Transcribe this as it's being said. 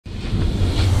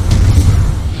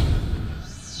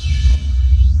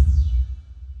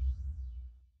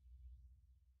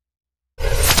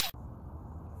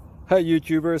Hey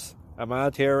YouTubers, I'm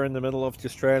out here in the middle of the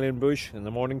Australian bush in the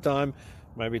morning time.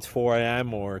 Maybe it's 4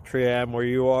 a.m. or 3 a.m. where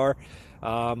you are.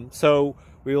 So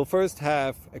we will first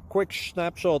have a quick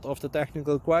snapshot of the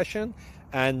technical question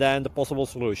and then the possible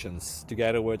solutions,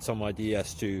 together with some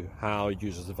ideas to how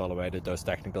users evaluated those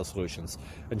technical solutions.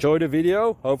 Enjoy the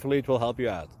video, hopefully it will help you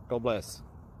out. God bless.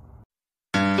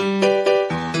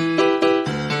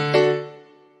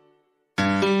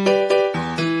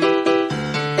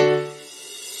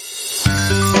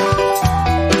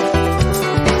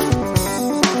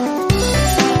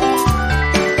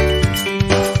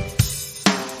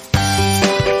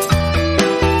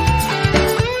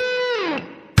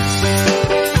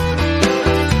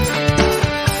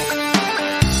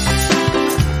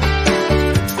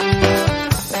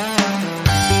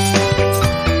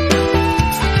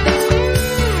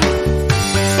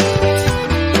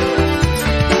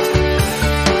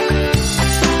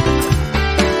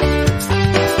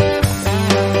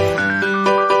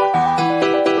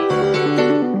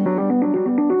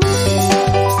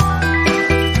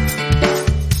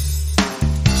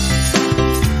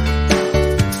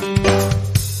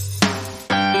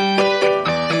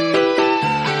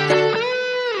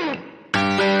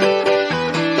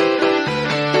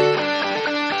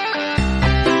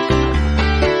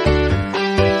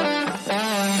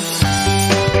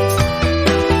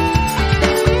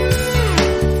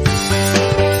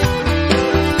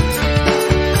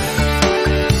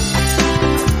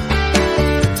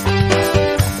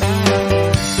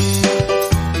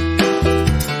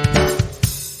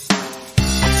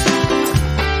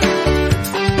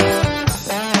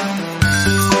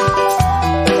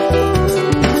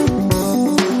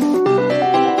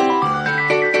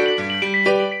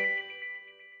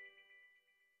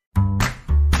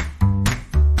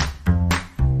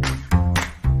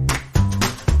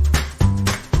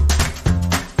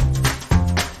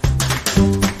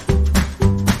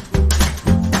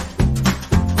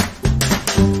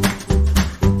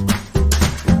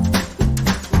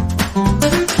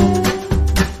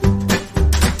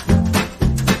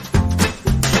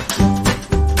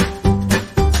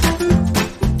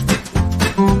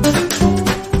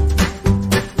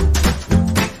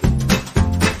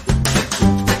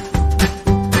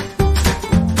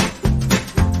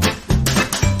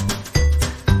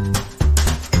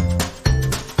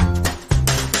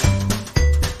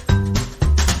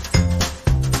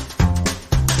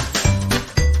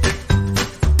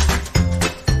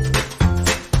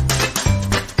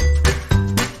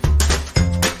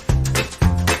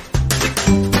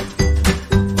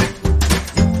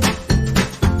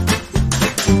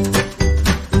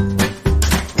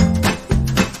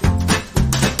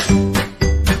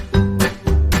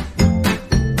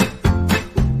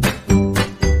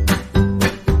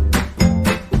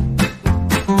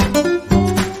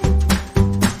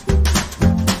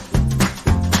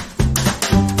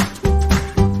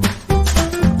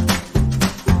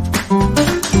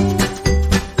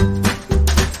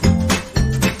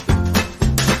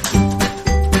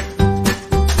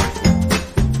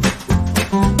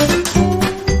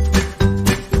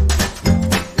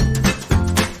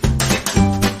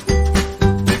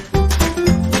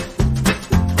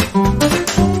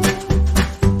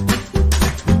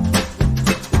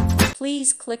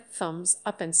 Please click thumbs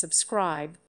up and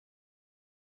subscribe.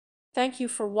 Thank you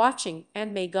for watching,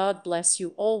 and may God bless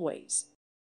you always.